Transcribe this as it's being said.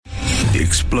The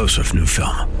explosive new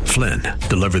film, Flynn,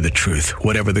 deliver the truth,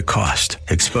 whatever the cost,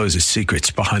 exposes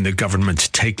secrets behind the government's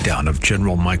takedown of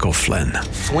General Michael Flynn.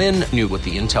 Flynn knew what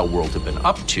the intel world had been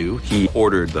up to. He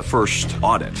ordered the first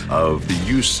audit of the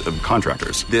use of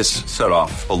contractors. This set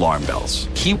off alarm bells.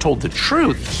 He told the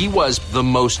truth. He was the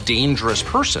most dangerous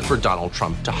person for Donald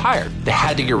Trump to hire. They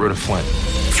had to get rid of Flynn.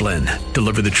 Flynn,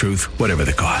 deliver the truth, whatever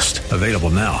the cost. Available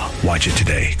now. Watch it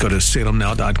today. Go to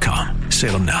salemnow.com.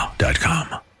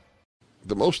 salemnow.com.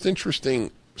 The most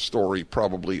interesting story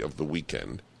probably of the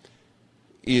weekend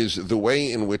is the way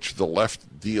in which the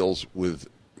left deals with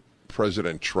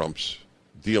President Trump's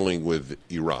dealing with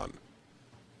Iran.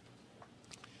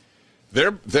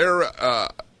 Their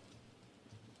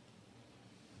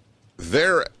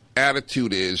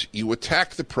attitude is you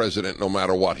attack the president no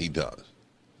matter what he does.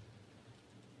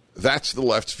 That's the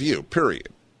left's view, period.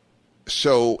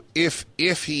 So if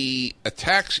he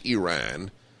attacks Iran,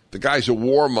 the guy's a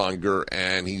warmonger,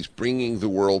 and he's bringing the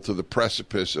world to the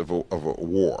precipice of a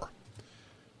war.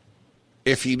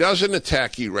 If he doesn't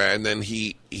attack Iran, then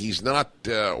he's not,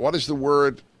 what is the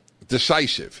word?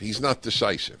 Decisive. He's not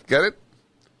decisive. Get it?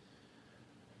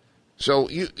 So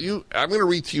I'm going to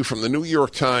read to you from the New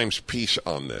York Times piece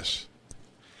on this.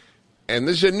 And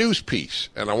this is a news piece,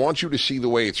 and I want you to see the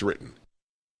way it's written.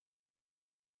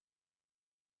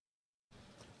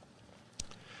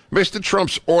 Mr.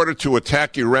 Trump's order to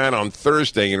attack Iran on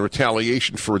Thursday in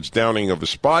retaliation for its downing of a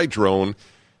spy drone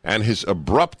and his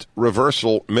abrupt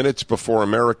reversal minutes before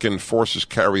American forces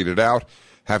carried it out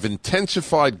have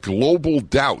intensified global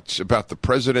doubts about the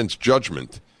president's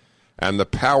judgment and the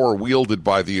power wielded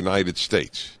by the United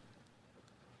States.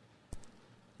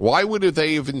 Why would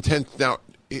they have intent? Now,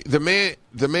 the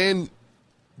man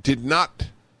did not.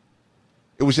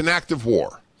 It was an act of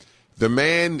war. The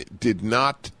man did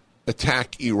not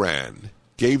attack Iran,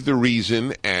 gave the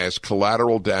reason as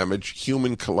collateral damage,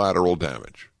 human collateral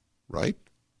damage, right?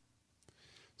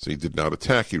 So he did not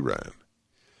attack Iran.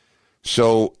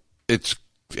 So it's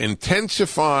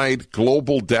intensified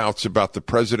global doubts about the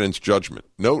president's judgment.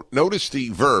 Notice the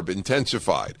verb,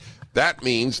 intensified. That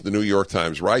means, the New York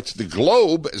Times writes, the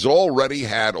globe has already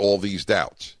had all these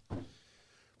doubts.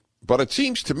 But it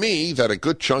seems to me that a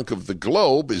good chunk of the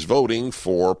globe is voting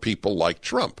for people like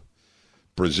Trump.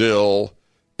 Brazil,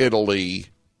 Italy,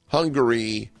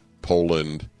 Hungary,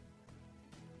 Poland,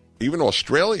 even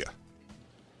Australia.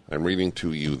 I'm reading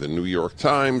to you the New York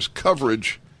Times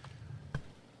coverage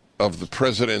of the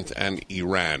president and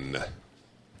Iran.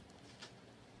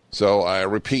 So I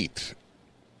repeat,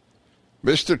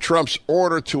 Mr. Trump's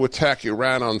order to attack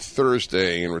Iran on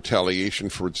Thursday in retaliation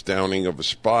for its downing of a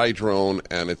spy drone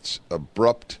and his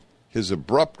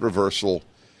abrupt reversal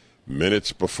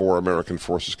minutes before American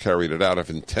forces carried it out have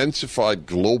intensified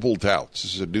global doubts.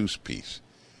 This is a news piece.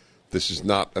 This is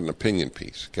not an opinion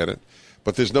piece. Get it?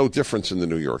 But there's no difference in the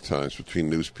New York Times between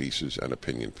news pieces and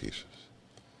opinion pieces.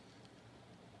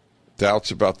 Doubts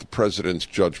about the president's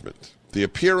judgment. The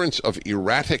appearance of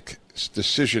erratic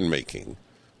decision-making.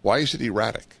 Why is it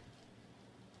erratic?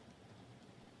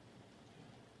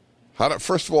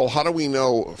 First of all, how do we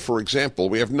know, for example,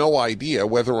 we have no idea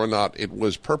whether or not it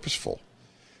was purposeful.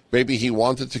 Maybe he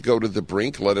wanted to go to the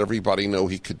brink, let everybody know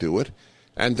he could do it,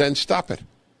 and then stop it.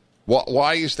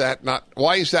 Why is that not?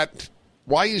 Why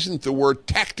isn't the word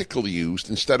tactical used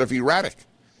instead of erratic?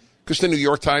 Because the New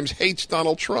York Times hates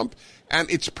Donald Trump,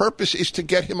 and its purpose is to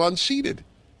get him unseated.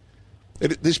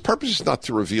 His purpose is not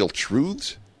to reveal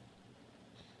truths.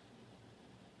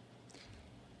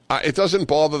 It doesn't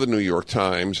bother the New York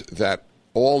Times that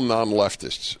all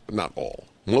non-leftists, not all,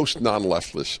 most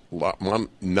non-leftists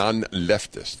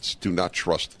do not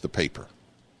trust the paper.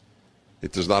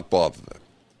 It does not bother them.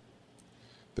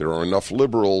 There are enough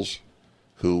liberals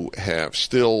who have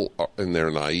still, in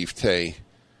their naivete,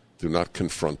 do not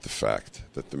confront the fact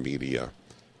that the media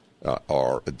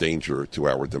are a danger to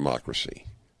our democracy.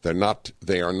 They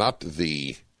are not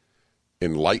the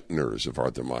enlighteners of our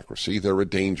democracy. They're a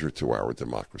danger to our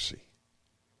democracy.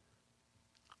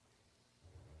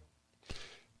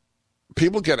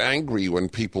 People get angry when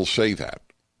people say that,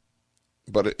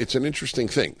 but it's an interesting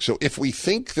thing. So if we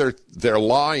think they're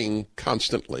lying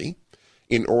constantly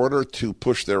in order to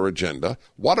push their agenda,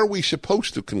 what are we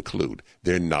supposed to conclude?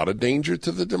 They're not a danger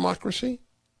to the democracy?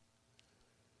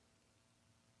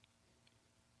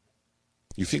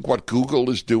 You think what Google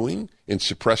is doing in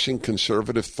suppressing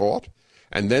conservative thought?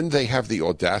 And then they have the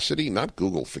audacity, not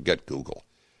Google, forget Google.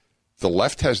 The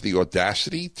left has the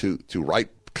audacity to write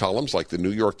columns like the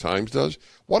New York Times does.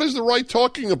 What is the right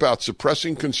talking about,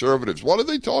 suppressing conservatives? What are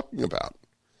they talking about?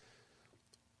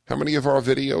 How many of our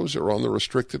videos are on the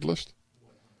restricted list?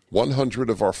 100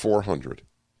 of our 400.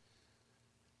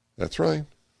 That's right.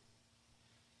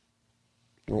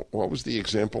 Well, what was the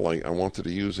example I wanted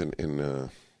to use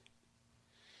in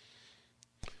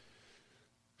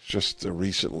just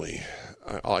recently?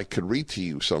 I could read to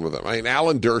you some of them. I mean,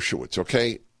 Alan Dershowitz,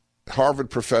 okay? Harvard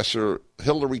professor,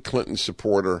 Hillary Clinton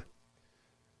supporter,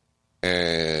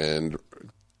 and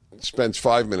spends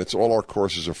 5 minutes. All our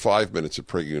courses are 5 minutes at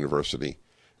Prager University.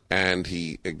 And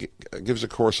he gives a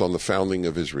course on the founding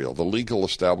of Israel, the legal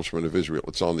establishment of Israel.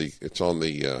 It's on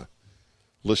the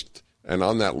list, and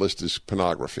on that list is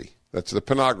pornography. That's the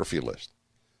pornography list.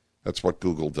 That's what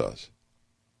Google does.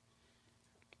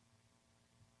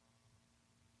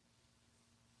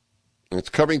 And it's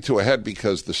coming to a head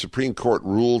because the Supreme Court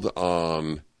ruled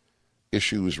on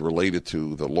issues related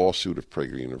to the lawsuit of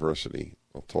Prager University.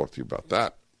 I'll talk to you about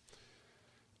that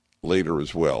later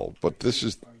as well. But this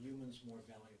is... Are humans more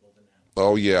valuable than animals?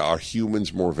 Oh, yeah, are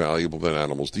humans more valuable than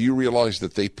animals? Do you realize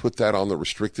that they put that on the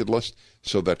restricted list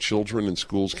so that children in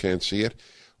schools can't see it?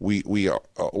 We are.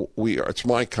 It's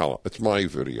my column. It's my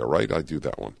video, right? I do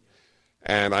that one.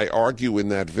 And I argue in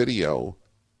that video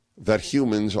that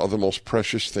humans are the most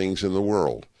precious things in the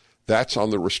world. That's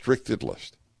on the restricted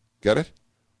list. Get it?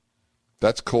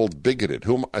 That's called bigoted.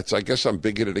 I guess I'm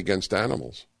bigoted against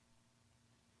animals.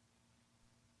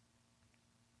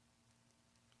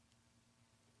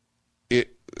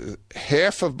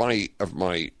 Half of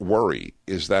my worry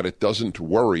is that it doesn't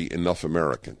worry enough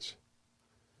Americans.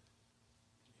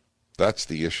 That's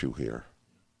the issue here.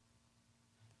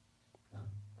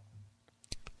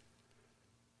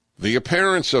 The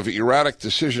appearance of erratic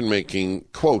decision-making,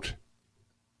 quote,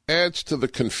 adds to the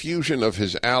confusion of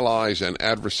his allies and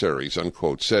adversaries,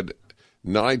 unquote, said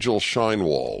Nigel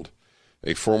Sheinwald,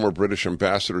 a former British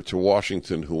ambassador to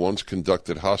Washington who once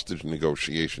conducted hostage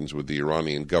negotiations with the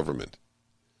Iranian government.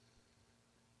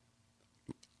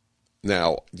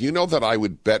 Now, do you know that I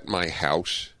would bet my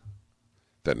house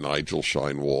that Nigel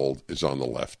Sheinwald is on the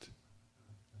left?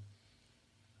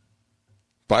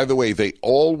 By the way, they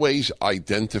always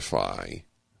identify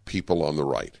people on the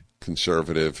right.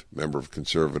 Conservative, member of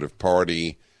Conservative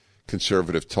Party,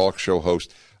 conservative talk show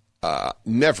host.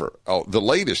 Never. Oh, the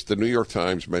latest, the New York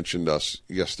Times mentioned us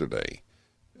yesterday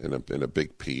in a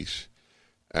big piece.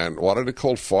 And what did it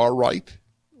call? Far right?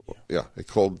 Yeah, it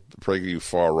called PragerU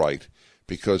far right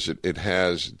because it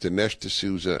has Dinesh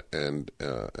D'Souza and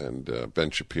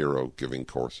Ben Shapiro giving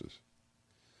courses.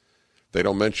 They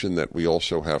don't mention that we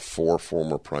also have 4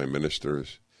 former prime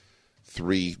ministers,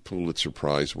 3 Pulitzer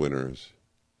Prize winners.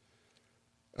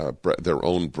 Their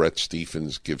own Brett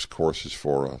Stephens gives courses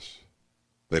for us.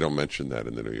 They don't mention that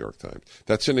in the New York Times.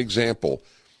 That's an example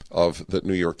of the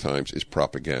New York Times is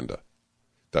propaganda.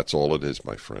 That's all it is,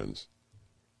 my friends.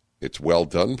 It's well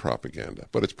done propaganda,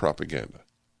 but it's propaganda.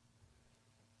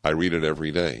 I read it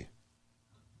every day.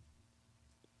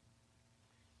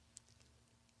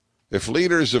 If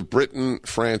leaders of Britain,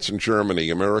 France, and Germany,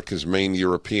 America's main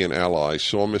European allies,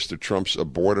 saw Mr. Trump's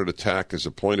aborted attack as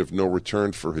a point of no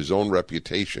return for his own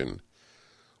reputation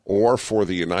or for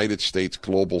the United States'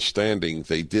 global standing,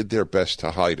 they did their best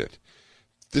to hide it.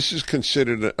 This is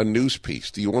considered a news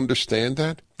piece. Do you understand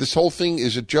that? This whole thing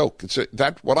is a joke.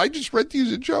 What I just read to you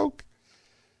is a joke.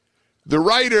 The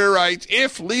writer writes,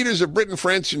 if leaders of Britain,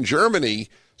 France, and Germany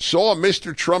saw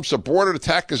Mr. Trump's aborted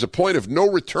attack as a point of no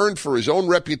return for his own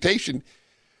reputation,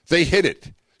 they hid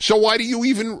it. So why do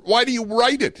you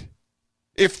write it?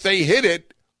 If they hid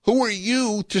it, who are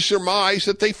you to surmise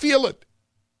that they feel it?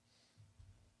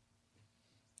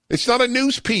 It's not a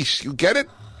news piece. You get it?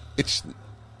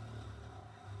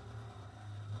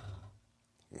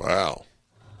 Wow.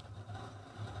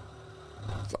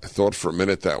 I thought for a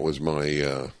minute that was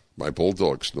my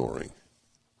bulldog snoring.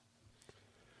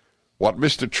 What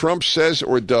Mr. Trump says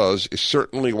or does is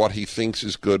certainly what he thinks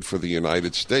is good for the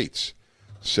United States,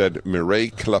 said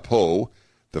Mireille Clapeau,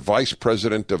 the vice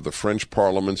president of the French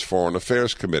Parliament's Foreign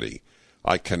Affairs Committee.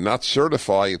 I cannot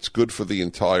certify it's good for the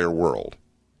entire world.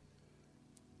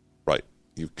 Right.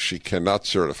 She cannot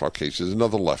certify. Okay, so there's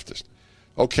another leftist.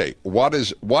 Okay,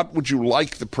 what would you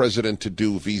like the president to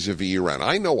do vis-a-vis Iran?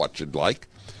 I know what you'd like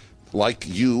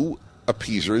you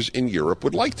appeasers in Europe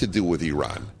would like to do with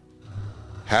Iran.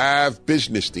 Have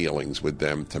business dealings with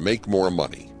them to make more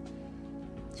money.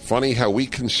 Funny how we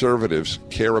conservatives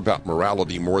care about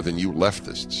morality more than you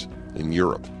leftists in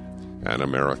Europe and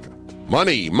America.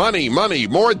 Money, money, money.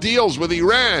 More deals with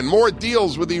Iran. More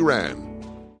deals with Iran.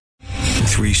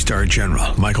 3-star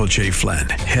general Michael J. Flynn,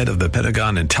 head of the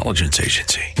Pentagon Intelligence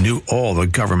Agency, knew all the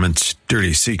government's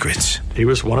dirty secrets. He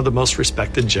was one of the most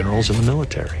respected generals in the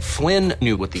military. Flynn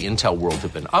knew what the intel world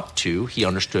had been up to. He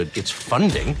understood its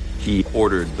funding. He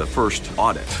ordered the first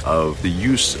audit of the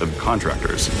use of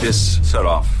contractors. This set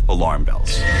off alarm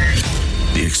bells.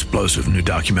 The explosive new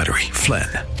documentary, Flynn,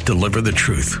 Deliver the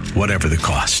Truth, Whatever the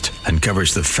Cost,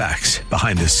 uncovers the facts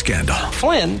behind this scandal.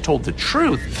 Flynn told the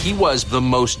truth. He was the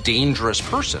most dangerous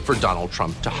person for Donald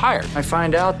Trump to hire. I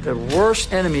find out the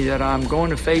worst enemy that I'm going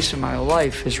to face in my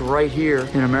life is right here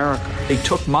in America. They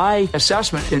took my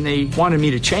assessment and they wanted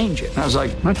me to change it. And I was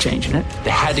like, I'm not changing it.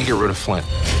 They had to get rid of Flynn.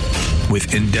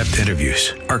 With in-depth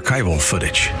interviews, archival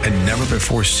footage, and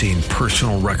never-before-seen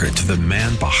personal records of the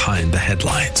man behind the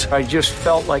headlines. I just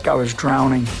felt like I was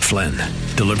drowning. Flynn,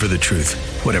 Deliver the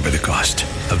Truth, Whatever the Cost.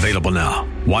 Available now.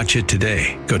 Watch it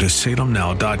today. Go to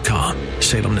salemnow.com.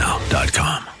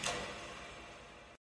 salemnow.com.